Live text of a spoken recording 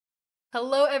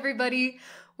Hello, everybody.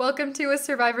 Welcome to A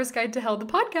Survivor's Guide to Hell, the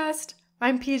podcast.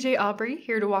 I'm PJ Aubrey,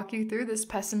 here to walk you through this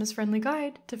pessimist-friendly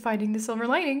guide to finding the silver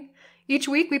lining. Each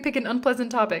week, we pick an unpleasant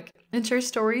topic and share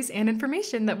stories and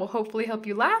information that will hopefully help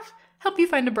you laugh, help you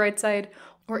find a bright side,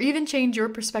 or even change your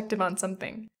perspective on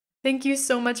something. Thank you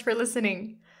so much for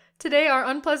listening. Today, our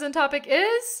unpleasant topic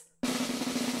is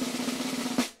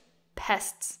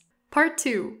pests. Part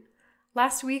 2.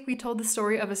 Last week, we told the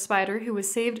story of a spider who was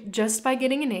saved just by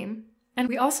getting a name, and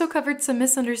we also covered some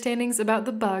misunderstandings about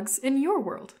the bugs in your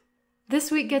world. This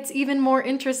week gets even more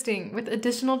interesting with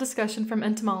additional discussion from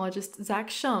entomologist Zach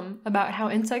Shum about how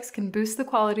insects can boost the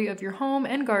quality of your home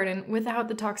and garden without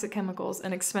the toxic chemicals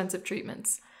and expensive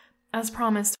treatments. As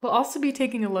promised, we'll also be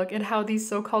taking a look at how these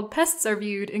so-called pests are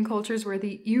viewed in cultures where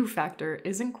the ew factor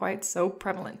isn't quite so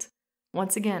prevalent.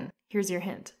 Once again, here's your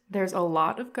hint. There's a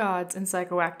lot of gods and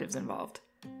psychoactives involved.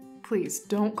 Please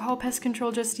don't call pest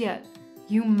control just yet.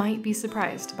 You might be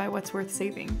surprised by what's worth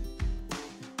saving.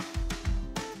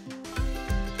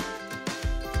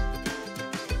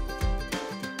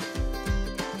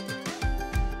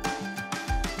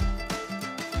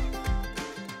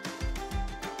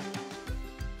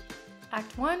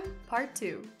 Act 1, Part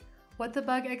 2. What the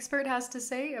bug expert has to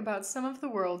say about some of the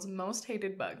world's most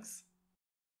hated bugs.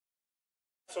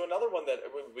 So another one that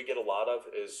we get a lot of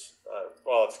is,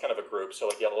 it's kind of a group. So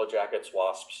like yellow jackets,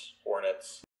 wasps,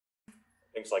 hornets,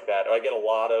 things like that. I get a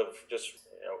lot of just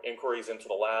inquiries into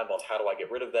the lab on how do I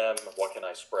get rid of them, what can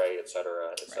I spray, et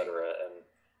cetera, et cetera. And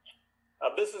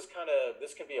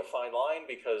this can be a fine line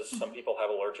because some people have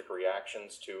allergic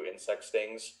reactions to insect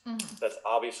stings. That's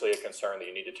obviously a concern that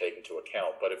you need to take into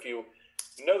account. But if you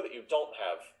know that you don't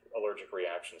have allergic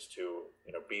reactions to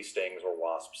bee stings or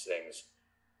wasp stings,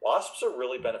 wasps are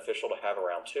really beneficial to have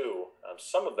around too.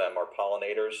 Some of them are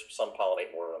pollinators, some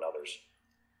pollinate more than others.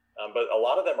 But a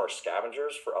lot of them are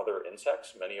scavengers for other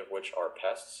insects, many of which are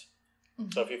pests.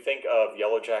 So if you think of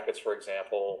yellow jackets, for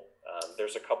example,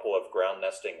 there's a couple of ground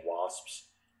nesting wasps.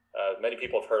 Many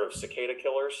people have heard of cicada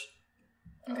killers.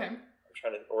 Okay.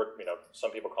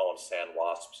 Some people call them sand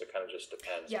wasps. It kind of just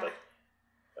depends. Yeah. But,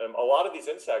 a lot of these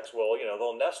insects will,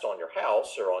 they'll nest on your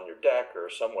house or on your deck or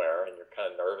somewhere, and you're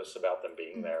kind of nervous about them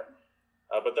being there.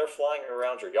 But they're flying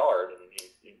around your yard,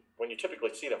 and when you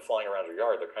typically see them flying around your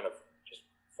yard, they're kind of just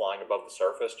flying above the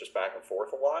surface, just back and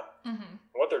forth a lot. And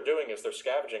what they're doing is they're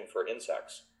scavenging for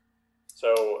insects.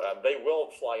 So they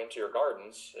will fly into your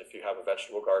gardens if you have a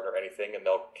vegetable garden or anything, and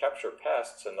they'll capture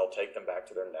pests, and they'll take them back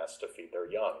to their nest to feed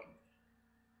their young.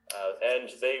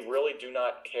 And they really do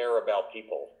not care about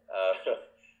people.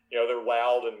 They're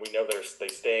loud, and we know they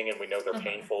sting, and we know they're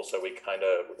painful, so we kind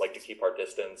of like to keep our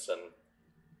distance and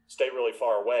stay really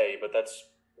far away, but that's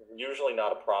usually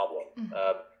not a problem.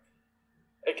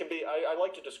 It can be, I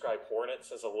like to describe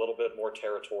hornets as a little bit more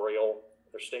territorial.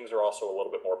 Their stings are also a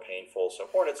little bit more painful, so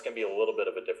hornets can be a little bit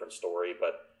of a different story,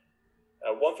 but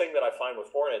one thing that I find with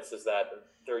hornets is that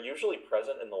they're usually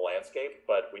present in the landscape,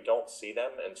 but we don't see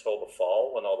them until the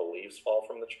fall when all the leaves fall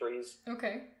from the trees.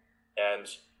 Okay. And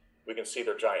we can see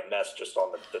their giant nest just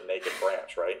on the naked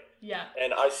branch, right? Yeah.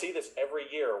 And I see this every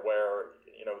year where,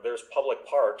 there's public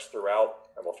parks throughout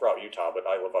Utah, but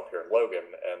I live up here in Logan,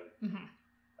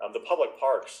 and the public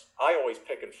parks, I always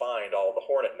pick and find all the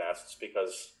hornet nests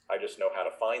because I just know how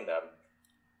to find them.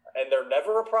 And they're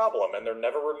never a problem, and they're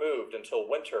never removed until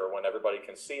winter when everybody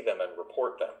can see them and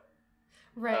report them.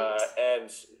 Right. And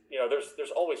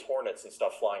there's always hornets and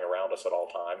stuff flying around us at all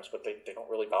times, but they don't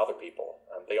really bother people.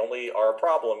 They only are a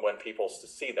problem when people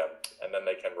see them, and then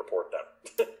they can report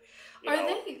them.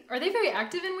 Are they very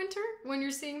active in winter when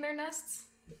you're seeing their nests?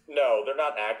 No, they're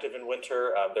not active in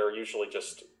winter. They're usually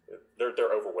just they're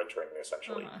overwintering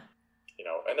essentially.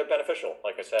 And they're beneficial,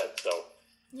 like I said. So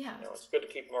yeah, it's good to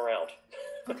keep them around.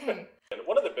 Okay. And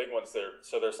one of the big ones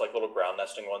there's like little ground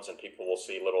nesting ones, and people will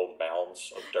see little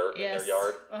mounds of dirt in their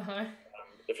yard.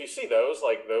 If you see those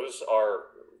are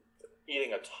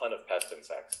eating a ton of pest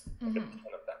insects. Like a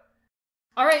ton of them.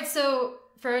 All right, so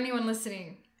for anyone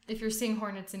listening, if you're seeing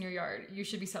hornets in your yard, you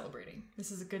should be celebrating.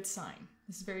 This is a good sign.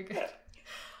 This is very good. Yeah.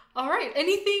 All right,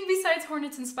 anything besides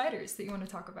hornets and spiders that you want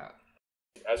to talk about?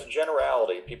 As a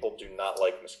generality, people do not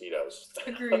like mosquitoes.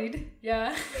 Agreed.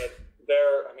 Yeah.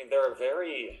 They're a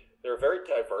very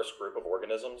diverse group of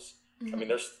organisms.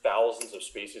 There's thousands of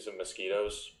species of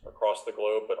mosquitoes across the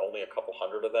globe, but only a couple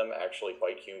hundred of them actually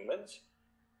bite humans.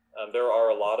 There are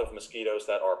a lot of mosquitoes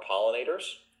that are pollinators.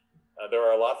 There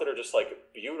are a lot that are just like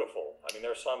beautiful.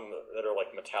 There's some that are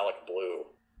like metallic blue.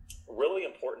 Really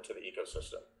important to the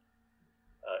ecosystem.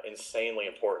 Insanely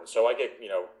important. So I get,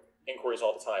 inquiries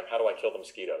all the time. How do I kill the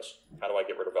mosquitoes? How do I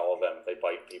get rid of all of them? They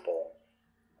bite people.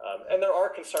 And there are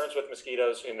concerns with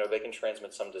mosquitoes. They can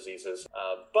transmit some diseases,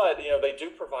 but they do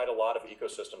provide a lot of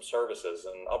ecosystem services.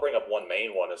 And I'll bring up one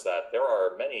main one, is that there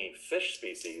are many fish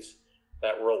species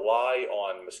that rely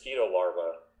on mosquito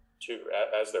larvae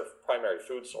as their primary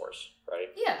food source, right?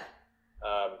 Yeah.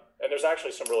 And there's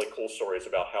actually some really cool stories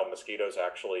about how mosquitoes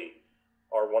actually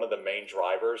are one of the main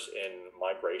drivers in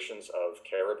migrations of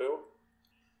caribou.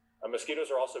 Mosquitoes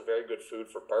are also very good food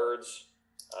for birds,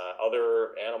 other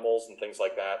animals and things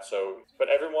like that. So, but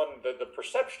everyone, the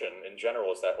perception in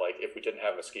general is that, like, if we didn't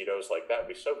have mosquitoes, like, that would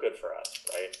be so good for us,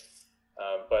 right?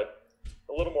 But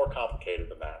a little more complicated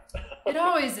than that. It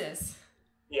always is.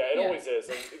 Yeah, it always is.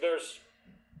 And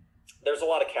there's a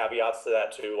lot of caveats to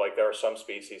that too. Like, there are some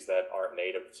species that aren't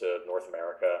native to North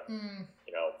America.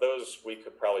 Those we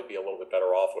could probably be a little bit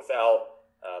better off without.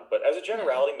 But as a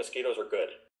generality, mosquitoes are good.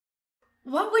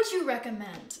 What would you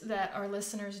recommend that our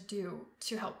listeners do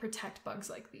to help protect bugs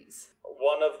like these?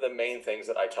 One of the main things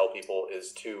that I tell people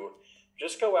is to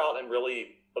just go out and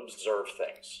really observe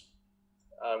things.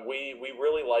 We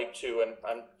really like to, and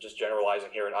I'm just generalizing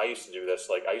here, and I used to do this,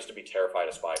 like, I used to be terrified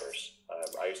of spiders.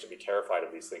 I used to be terrified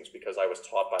of these things because I was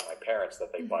taught by my parents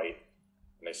that they bite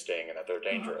and they sting and that they're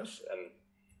dangerous. And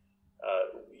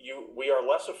we are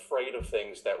less afraid of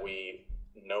things that we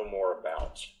know more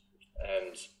about.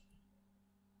 And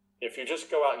if you just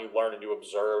go out and you learn and you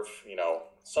observe,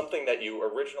 something that you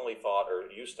originally thought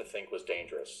or used to think was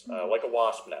dangerous, like a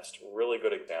wasp nest, really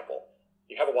good example.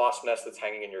 You have a wasp nest that's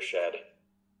hanging in your shed.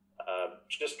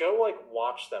 Just go,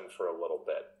 watch them for a little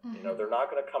bit. They're not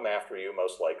going to come after you,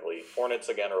 most likely. Hornets,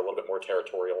 again, are a little bit more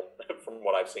territorial from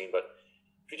what I've seen. But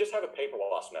if you just have a paper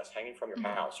wasp nest hanging from your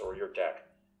house or your deck,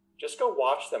 just go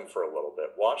watch them for a little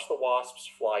bit. Watch the wasps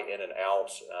fly in and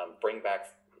out, bring back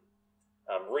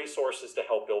resources to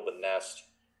help build the nest,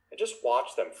 and just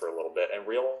watch them for a little bit and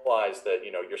realize that,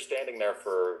 you're standing there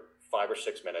for 5 or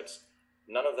 6 minutes.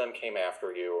 None of them came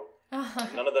after you.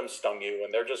 None of them stung you,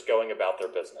 and they're just going about their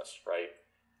business, right?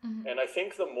 And I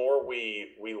think the more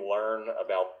we learn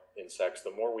about insects,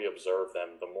 the more we observe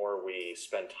them, the more we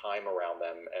spend time around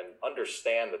them and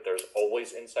understand that there's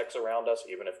always insects around us,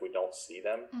 even if we don't see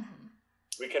them,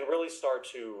 we can really start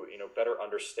to, better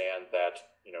understand that,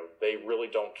 they really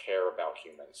don't care about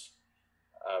humans.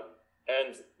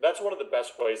 And that's one of the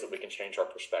best ways that we can change our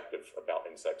perspective about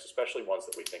insects, especially ones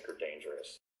that we think are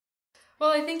dangerous. Well,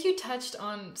 I think you touched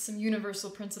on some universal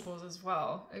principles as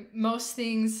well. Most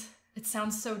things, it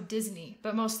sounds so Disney,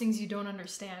 but most things you don't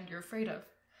understand, you're afraid of.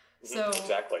 So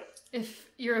exactly. If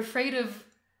you're afraid of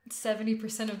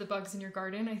 70% of the bugs in your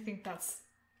garden, I think that's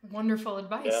wonderful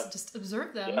advice. Yeah. Just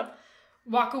observe them,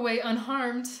 walk away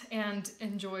unharmed, and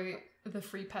enjoy the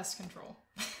free pest control.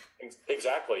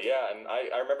 Exactly, yeah. And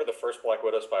I remember the first black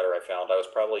widow spider I found. I was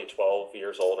probably 12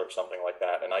 years old or something like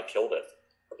that, and I killed it.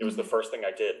 It was the first thing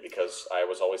I did because I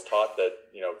was always taught that,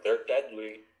 they're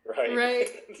deadly, right? Right,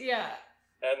 yeah.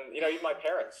 And, even my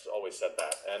parents always said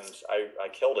that, and I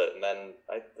killed it. And then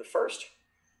the first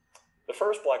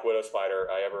black widow spider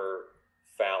I ever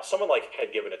found, someone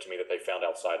had given it to me that they found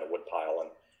outside in a wood pile.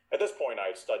 And at this point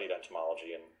I studied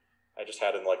entomology, and I just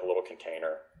had it in a little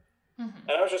container.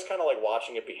 And I was just kind of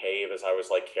watching it behave as I was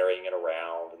carrying it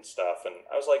around and stuff. And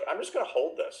I was like, I'm just going to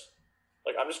hold this.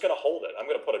 I'm just going to hold it. I'm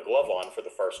going to put a glove on for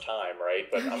the first time, right?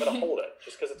 But I'm going to hold it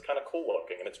just because it's kind of cool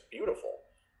looking and it's beautiful.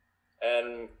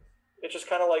 And it just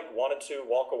kind of wanted to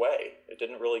walk away. It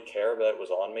didn't really care that it was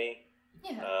on me.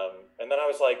 Yeah. And then I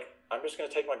was like, I'm just going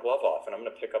to take my glove off and I'm going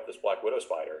to pick up this black widow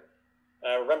spider. And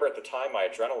I remember at the time my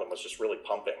adrenaline was just really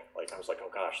pumping. I was like,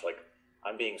 oh gosh,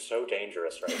 I'm being so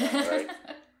dangerous right now, right?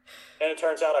 And it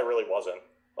turns out I really wasn't.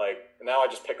 Now I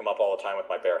just pick them up all the time with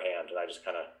my bare hand, and I just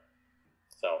kind of,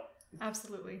 so.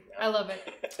 Absolutely. Yeah. I love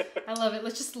it. I love it.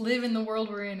 Let's just live in the world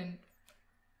we're in and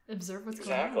observe what's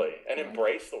going on. Exactly. And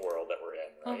embrace the world that we're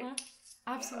in, right?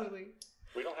 Absolutely.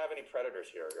 Yeah. We don't have any predators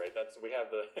here, right? We have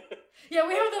the... Yeah,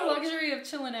 we have the luxury of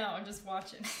chilling out and just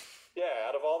watching. Yeah,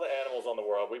 out of all the animals on the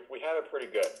world, we have it pretty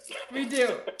good. We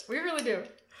do. We really do.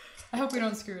 I hope we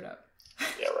don't screw it up.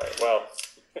 Yeah, right. Well...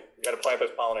 You got to plant those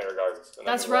pollinator gardens.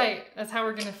 That's right. That's how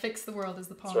we're going to fix the world, is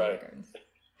the pollinator gardens.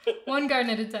 One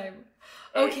garden at a time.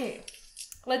 Okay.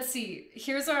 Let's see.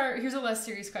 Here's a less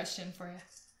serious question for you.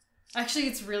 Actually,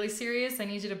 it's really serious. I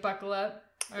need you to buckle up.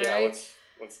 All right?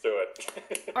 Let's do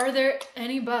it. Are there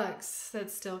any bugs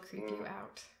that still creep you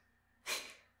out?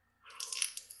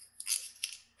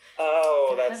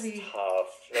 Oh, that's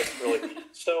tough. That's really...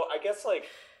 So, I guess,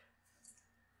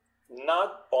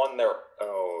 not on their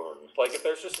own. If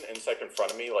there's just an insect in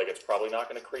front of me, it's probably not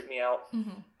going to creep me out.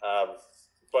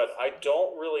 But I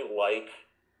don't really like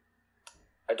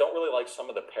some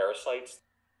of the parasites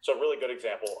So a really good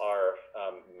example are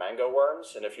mango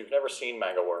worms. And if you've never seen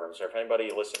mango worms, or if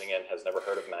anybody listening in has never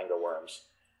heard of mango worms,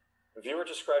 viewer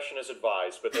discretion is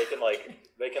advised. But they can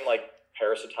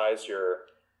parasitize your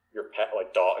pet,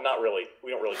 like dog. Not really.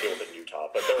 We don't really deal with it in Utah,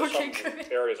 but there are some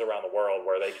areas around the world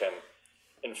where they can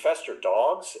infest your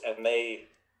dogs, and they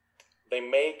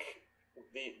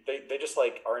just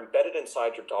like are embedded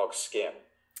inside your dog's skin.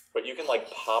 But you can like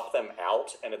pop them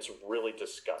out, and it's really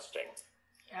disgusting.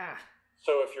 Yeah.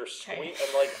 So if you're and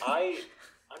like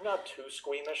I'm not too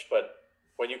squeamish, but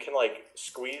when you can like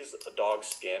squeeze a dog's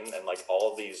skin and like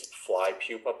all of these fly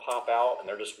pupa pop out and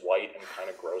they're just white and kind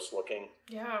of gross looking.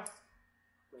 Yeah.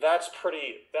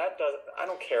 I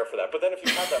don't care for that. But then if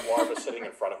you have that larva sitting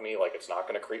in front of me, like it's not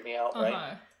going to creep me out,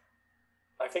 right?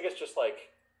 I think it's just like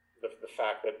the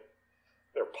fact that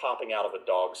they're popping out of a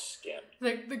dog's skin.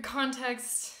 The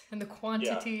context and the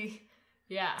quantity.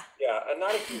 Yeah. Yeah, I'm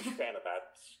not a huge fan of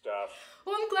that stuff.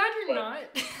 Well, I'm glad you're not.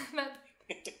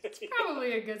 That's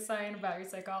probably a good sign about your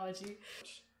psychology.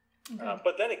 Okay.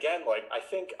 But then again, like, I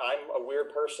think I'm a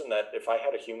weird person that if I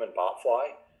had a human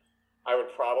botfly, I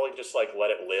would probably just like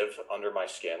let it live under my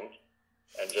skin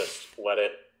and just let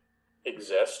it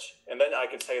exist. And then I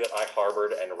could say that I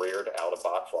harbored and reared out a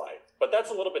botfly. But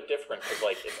that's a little bit different because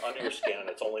like it's under your skin and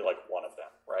it's only like one of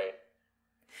them, right?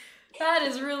 That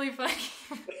is really funny.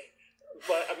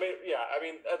 But I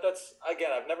mean, that's, again,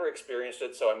 I've never experienced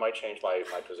it, so I might change my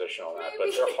position on that.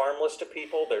 But they're harmless to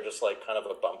people. They're just like kind of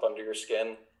a bump under your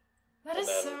skin. That is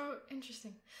so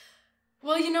interesting.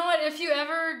 Well, you know what? If you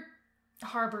ever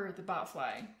harbor the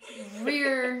botfly,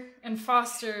 rear and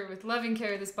foster with loving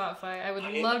care this botfly, I would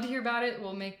love to hear about it.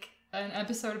 We'll make an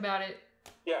episode about it.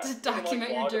 Yeah, to document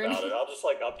your journey. I'll just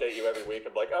like update you every week.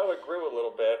 I'm like, oh, it grew a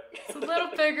little bit. It's a little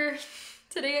bigger.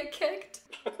 Today it kicked.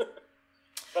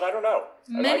 But I don't know.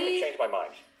 I could change my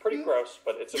mind. Pretty gross,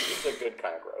 but it's a good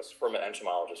kind of gross from an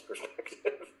entomologist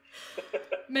perspective.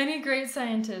 Many great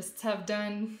scientists have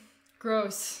done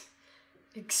gross,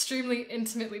 extremely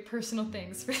intimately personal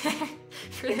things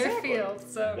for their field.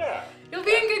 So you'll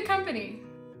be in good company.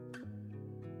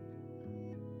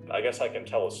 I guess I can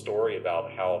tell a story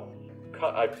about how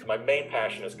my main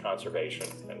passion is conservation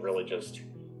and really just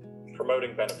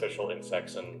promoting beneficial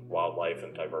insects and wildlife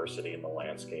and diversity in the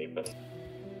landscape. And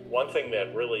one thing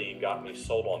that really got me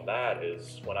sold on that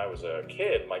is when I was a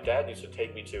kid, my dad used to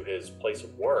take me to his place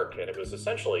of work, and it was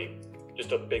essentially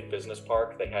just a big business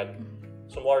park. They had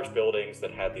some large buildings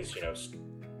that had these,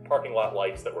 parking lot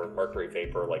lights that were mercury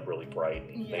vapor, like really bright,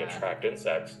 and they attract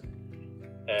insects.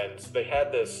 And they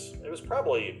had this, it was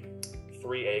probably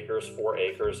 4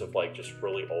 acres of like just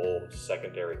really old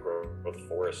secondary growth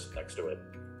forest next to it.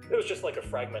 It was just like a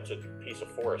fragmented piece of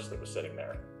forest that was sitting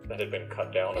there that had been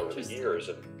cut down over the years.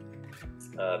 And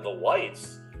the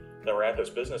lights that were at this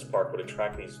business park would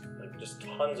attract these, like, just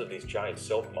tons of these giant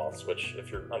silk moths, which,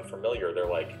 if you're unfamiliar, they're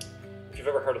like, if you've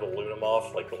ever heard of the Luna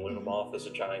moth, like the Luna moth is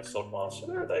a giant silk moth, so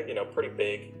they're pretty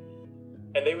big.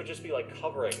 And they would just be like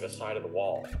covering the side of the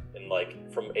wall in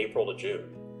like from April to June.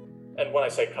 And when I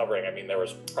say covering, I mean there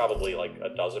was probably like a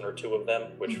dozen or two of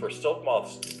them, which for silk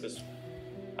moths is,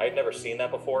 I had never seen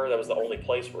that before. That was the only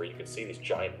place where you could see these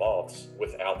giant moths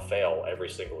without fail every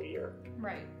single year.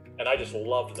 Right. And I just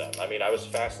loved them. I mean, I was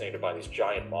fascinated by these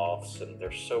giant moths, and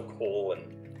they're so cool and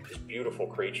just beautiful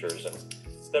creatures. And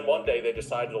then one day they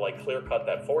decided to like clear cut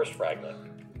that forest fragment.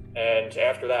 And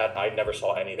after that, I never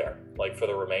saw any there, like for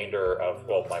the remainder of,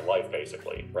 my life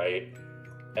basically, right?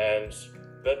 And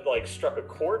that like struck a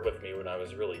chord with me when I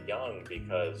was really young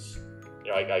because,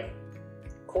 I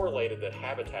correlated that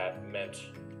habitat meant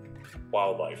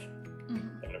wildlife.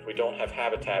 And if we don't have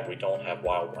habitat, we don't have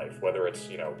wildlife, whether it's,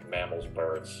 mammals,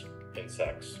 birds,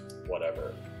 insects,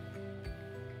 whatever.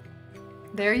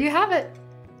 There you have it.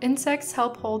 Insects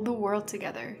help hold the world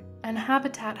together, and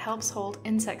habitat helps hold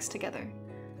insects together.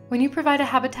 When you provide a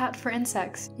habitat for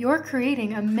insects, you're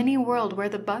creating a mini world where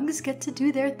the bugs get to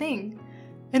do their thing.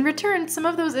 In return, some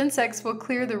of those insects will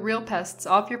clear the real pests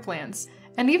off your plants,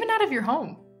 and even out of your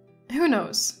home. Who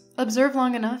knows? Observe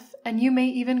long enough, and you may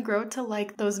even grow to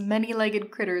like those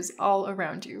many-legged critters all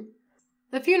around you.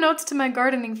 A few notes to my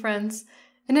gardening friends.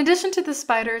 In addition to the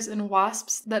spiders and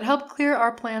wasps that help clear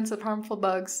our plants of harmful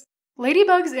bugs,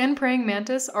 ladybugs and praying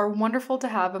mantis are wonderful to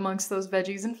have amongst those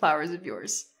veggies and flowers of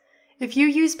yours. If you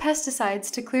use pesticides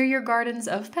to clear your gardens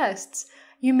of pests,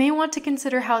 you may want to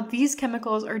consider how these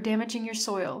chemicals are damaging your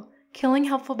soil, killing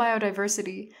helpful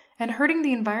biodiversity, and hurting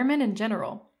the environment in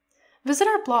general. Visit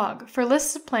our blog for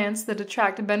lists of plants that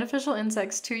attract beneficial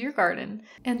insects to your garden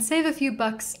and save a few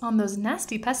bucks on those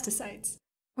nasty pesticides.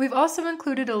 We've also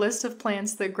included a list of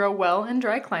plants that grow well in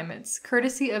dry climates,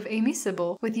 courtesy of Amy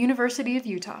Sybil with University of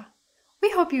Utah.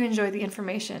 We hope you enjoy the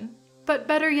information, but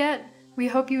better yet, we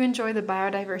hope you enjoy the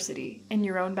biodiversity in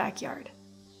your own backyard.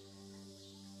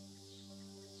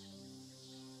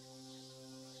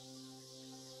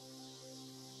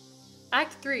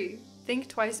 Act 3. Think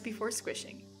twice before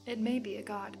squishing. It may be a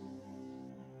god.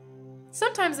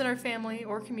 Sometimes in our family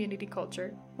or community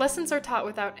culture, lessons are taught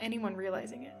without anyone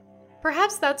realizing it.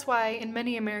 Perhaps that's why in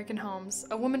many American homes,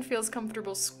 a woman feels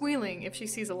comfortable squealing if she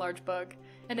sees a large bug,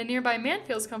 and a nearby man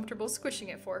feels comfortable squishing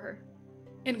it for her.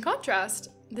 In contrast,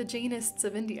 the Jainists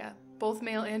of India, both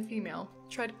male and female,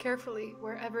 tread carefully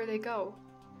wherever they go.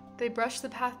 They brush the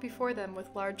path before them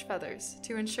with large feathers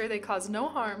to ensure they cause no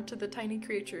harm to the tiny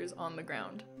creatures on the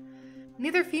ground.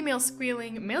 Neither female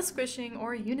squealing, male squishing,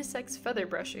 or unisex feather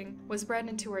brushing was bred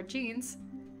into our genes.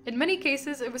 In many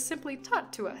cases, it was simply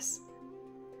taught to us.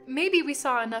 Maybe we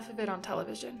saw enough of it on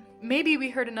television. Maybe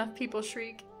we heard enough people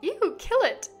shriek, "Ew, kill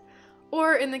it!"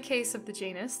 Or in the case of the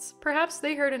Jainists, perhaps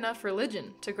they heard enough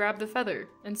religion to grab the feather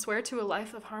and swear to a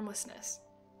life of harmlessness.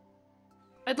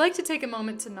 I'd like to take a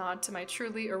moment to nod to my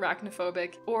truly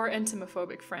arachnophobic or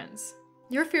entomophobic friends.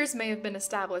 Your fears may have been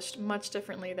established much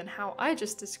differently than how I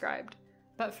just described,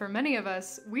 but for many of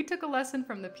us, we took a lesson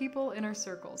from the people in our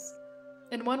circles.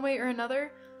 In one way or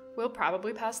another, we'll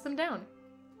probably pass them down.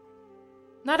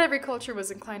 Not every culture was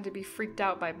inclined to be freaked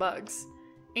out by bugs.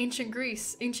 Ancient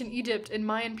Greece, ancient Egypt, and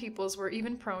Mayan peoples were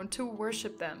even prone to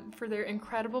worship them for their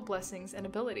incredible blessings and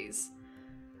abilities.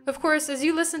 Of course, as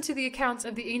you listen to the accounts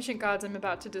of the ancient gods I'm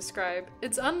about to describe,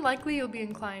 it's unlikely you'll be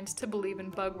inclined to believe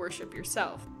in bug worship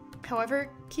yourself.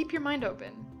 However, keep your mind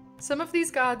open. Some of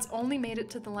these gods only made it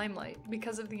to the limelight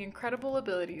because of the incredible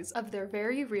abilities of their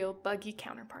very real buggy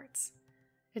counterparts.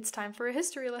 It's time for a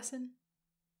history lesson.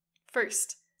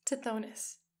 First,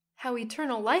 Tithonus. How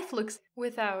eternal life looks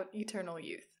without eternal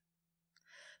youth.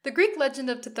 The Greek legend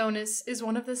of Tithonus is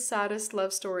one of the saddest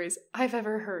love stories I've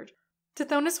ever heard.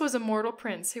 Tithonus was a mortal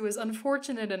prince who was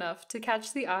unfortunate enough to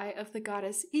catch the eye of the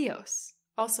goddess Eos,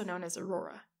 also known as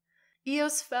Aurora.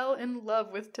 Eos fell in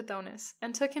love with Tithonus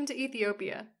and took him to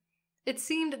Ethiopia. It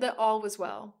seemed that all was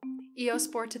well. Eos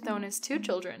bore Tithonus 2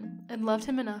 children and loved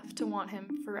him enough to want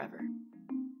him forever.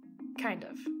 Kind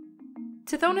of.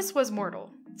 Tithonus was mortal,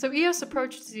 so Eos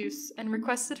approached Zeus and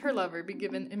requested her lover be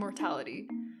given immortality.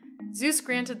 Zeus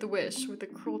granted the wish with a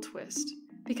cruel twist.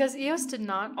 Because Eos did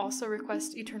not also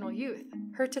request eternal youth,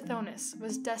 her Tithonus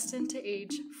was destined to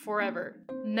age forever,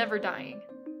 never dying.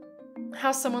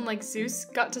 How someone like Zeus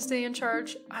got to stay in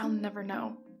charge, I'll never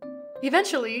know.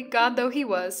 Eventually, god though he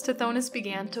was, Tithonus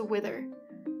began to wither.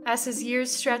 As his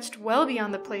years stretched well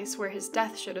beyond the place where his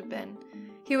death should have been,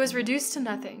 he was reduced to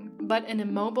nothing but an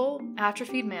immobile,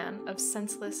 atrophied man of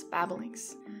senseless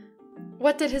babblings.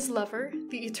 What did his lover,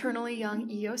 the eternally young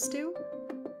Eos, do?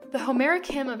 The Homeric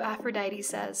hymn of Aphrodite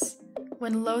says,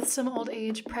 "When loathsome old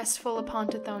age pressed full upon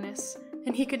Tithonus,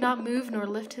 and he could not move nor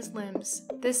lift his limbs,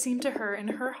 this seemed to her in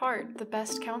her heart the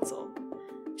best counsel.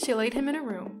 She laid him in a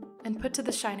room, and put to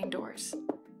the shining doors.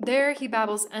 There he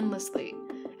babbles endlessly,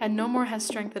 and no more has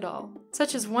strength at all,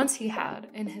 such as once he had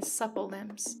in his supple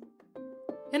limbs."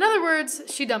 In other words,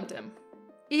 she dumped him.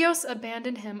 Eos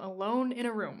abandoned him alone in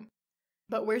a room.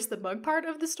 But where's the bug part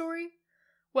of the story?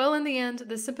 Well, in the end,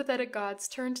 the sympathetic gods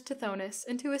turned Tithonus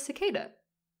into a cicada.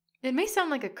 It may sound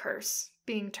like a curse,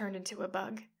 being turned into a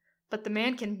bug, but the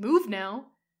man can move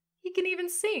now. He can even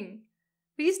sing.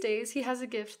 These days, he has a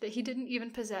gift that he didn't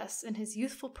even possess in his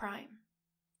youthful prime.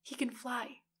 He can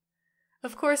fly.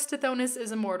 Of course, Tithonus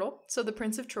is immortal, so the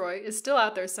Prince of Troy is still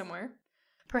out there somewhere.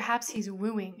 Perhaps he's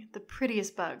wooing the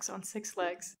prettiest bugs on 6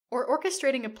 legs, or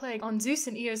orchestrating a plague on Zeus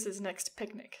and Eos's next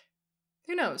picnic.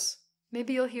 Who knows?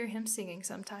 Maybe you'll hear him singing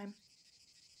sometime.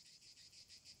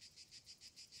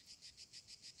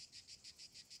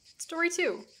 Story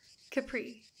 2.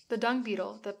 Capri, the dung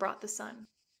beetle that brought the sun.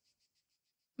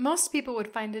 Most people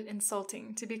would find it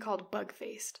insulting to be called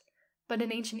bug-faced, but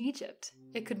in ancient Egypt,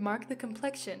 it could mark the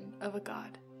complexion of a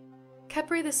god.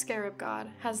 Capri the scarab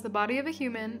god has the body of a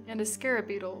human and a scarab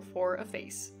beetle for a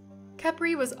face.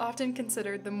 Capri was often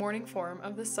considered the morning form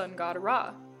of the sun god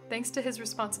Ra, thanks to his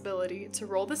responsibility to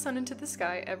roll the sun into the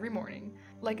sky every morning,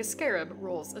 like a scarab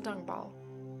rolls a dung ball.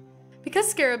 Because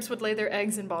scarabs would lay their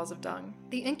eggs in balls of dung,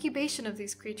 the incubation of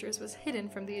these creatures was hidden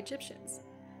from the Egyptians.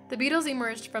 The beetles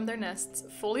emerged from their nests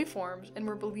fully formed and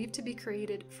were believed to be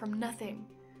created from nothing.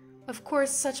 Of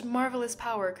course, such marvelous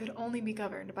power could only be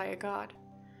governed by a god.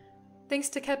 Thanks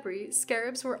to Khepri,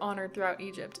 scarabs were honored throughout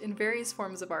Egypt in various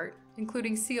forms of art,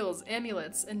 including seals,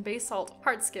 amulets, and basalt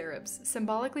heart scarabs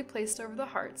symbolically placed over the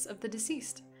hearts of the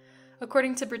deceased.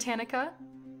 According to Britannica,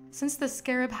 Since the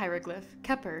scarab hieroglyph,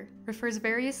 Kepler, refers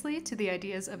variously to the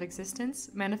ideas of existence,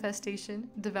 manifestation,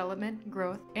 development,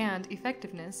 growth, and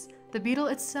effectiveness, the beetle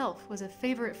itself was a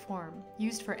favorite form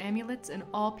used for amulets in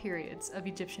all periods of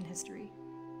Egyptian history.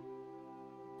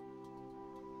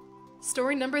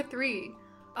 Story number 3,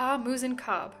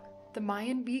 Aa-Muzen-Kab, the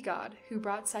Mayan bee god who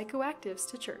brought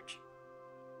psychoactives to church.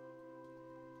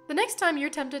 The next time you're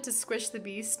tempted to squish the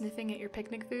bees sniffing at your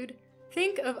picnic food,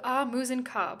 think of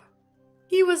Aa-Muzen-Kab.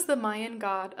 He was the Mayan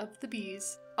god of the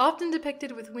bees, often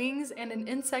depicted with wings and an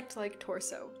insect-like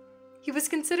torso. He was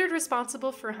considered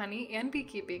responsible for honey and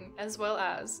beekeeping, as well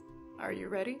as, are you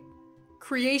ready?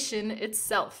 Creation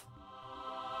itself.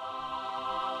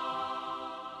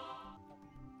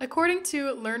 According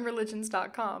to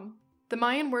learnreligions.com, the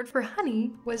Mayan word for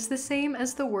honey was the same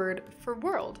as the word for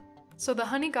world, so the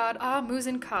honey god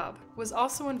Aa-Muzen-Kab was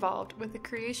also involved with the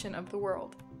creation of the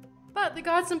world. But the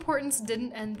god's importance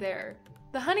didn't end there.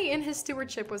 The honey in his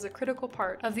stewardship was a critical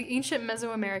part of the ancient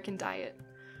Mesoamerican diet.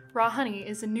 Raw honey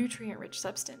is a nutrient-rich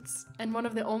substance, and one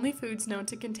of the only foods known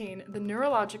to contain the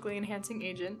neurologically enhancing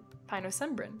agent,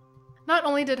 pinosembrin. Not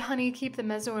only did honey keep the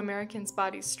Mesoamericans'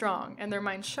 bodies strong and their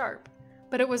minds sharp,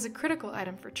 but it was a critical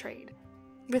item for trade.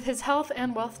 With his health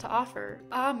and wealth to offer,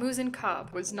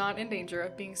 Aa-Muzen-Kab was not in danger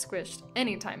of being squished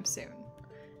anytime soon.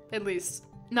 At least,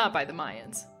 not by the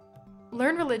Mayans.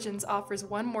 Learn Religions offers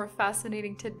one more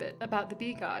fascinating tidbit about the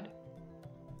bee god.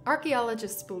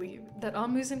 Archaeologists believe that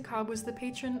Aa-Muzen-Kab was the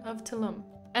patron of Tulum,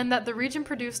 and that the region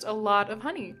produced a lot of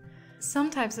honey. Some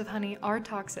types of honey are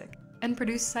toxic and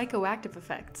produce psychoactive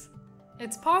effects.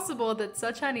 It's possible that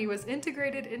such honey was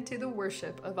integrated into the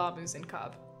worship of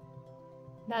Aa-Muzen-Kab.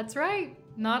 That's right,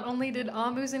 not only did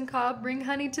Aa-Muzen-Kab bring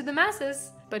honey to the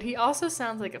masses, but he also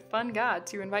sounds like a fun god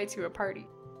to invite to a party.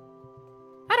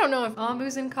 I don't know if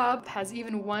Aa-Muzen-Kab has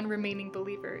even one remaining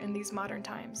believer in these modern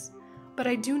times, but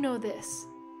I do know this: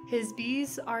 his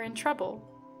bees are in trouble.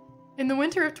 In the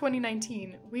winter of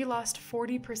 2019, we lost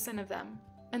 40% of them,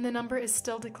 and the number is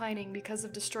still declining because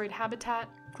of destroyed habitat,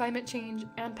 climate change,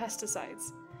 and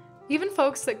pesticides. Even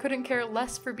folks that couldn't care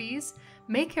less for bees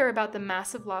may care about the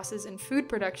massive losses in food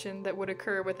production that would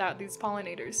occur without these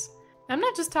pollinators. I'm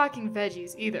not just talking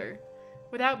veggies either.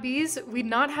 Without bees, we'd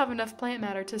not have enough plant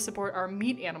matter to support our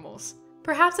meat animals.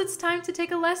 Perhaps it's time to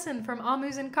take a lesson from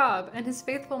Aa-Muzen-Kab and his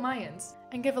faithful Mayans,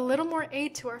 and give a little more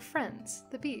aid to our friends,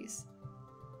 the bees.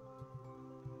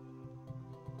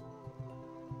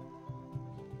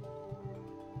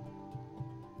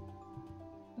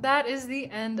 That is the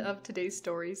end of today's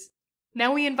stories.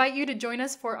 Now we invite you to join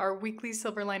us for our weekly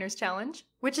Silver Liners Challenge,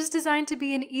 which is designed to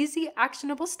be an easy,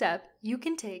 actionable step you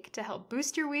can take to help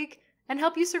boost your week and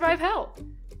help you survive hell.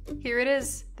 Here it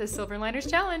is, the Silver Liners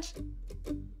Challenge.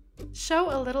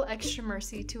 Show a little extra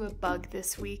mercy to a bug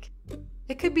this week.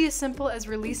 It could be as simple as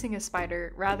releasing a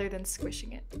spider rather than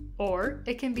squishing it. Or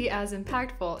it can be as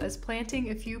impactful as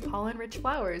planting a few pollen-rich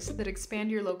flowers that expand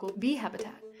your local bee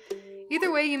habitat.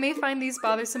 Either way, you may find these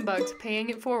bothersome bugs paying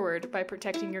it forward by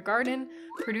protecting your garden,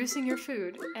 producing your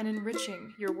food, and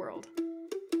enriching your world.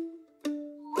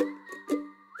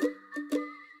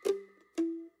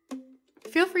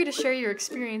 Feel free to share your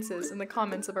experiences in the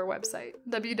comments of our website,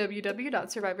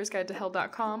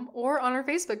 www.survivorsguidetohell.com, or on our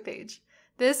Facebook page.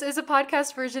 This is a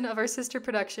podcast version of our sister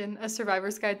production, A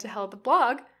Survivor's Guide to Hell, the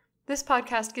blog. This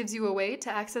podcast gives you a way to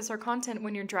access our content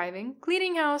when you're driving,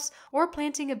 cleaning house, or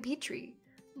planting a bee tree.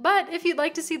 But if you'd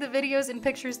like to see the videos and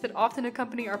pictures that often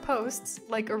accompany our posts,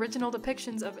 like original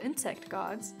depictions of insect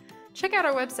gods, check out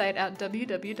our website at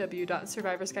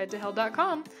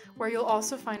www.survivorsguidetohell.com, where you'll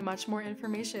also find much more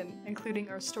information, including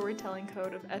our storytelling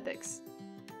code of ethics.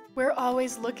 We're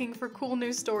always looking for cool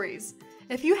news stories.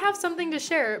 If you have something to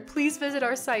share, please visit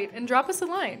our site and drop us a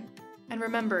line. And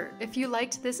remember, if you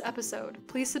liked this episode,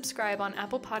 please subscribe on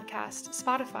Apple Podcasts,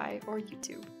 Spotify, or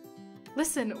YouTube.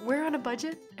 Listen, we're on a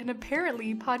budget, and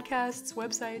apparently podcasts,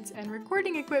 websites, and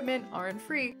recording equipment aren't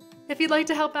free. If you'd like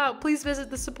to help out, please visit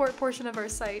the support portion of our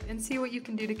site and see what you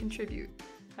can do to contribute.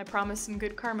 I promise some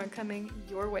good karma coming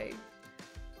your way.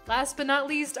 Last but not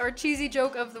least, our cheesy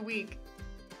joke of the week.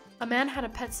 A man had a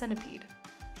pet centipede.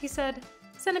 He said,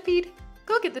 "Centipede,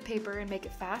 go get the paper and make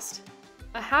it fast."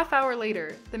 A half hour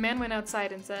later, the man went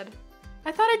outside and said,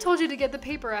 "I thought I told you to get the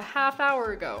paper a half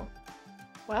hour ago."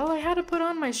 "Well, I had to put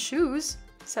on my shoes,"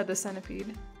 said the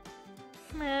centipede.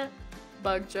 Meh.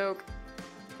 Bug joke.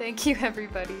 Thank you,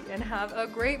 everybody, and have a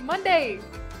great Monday!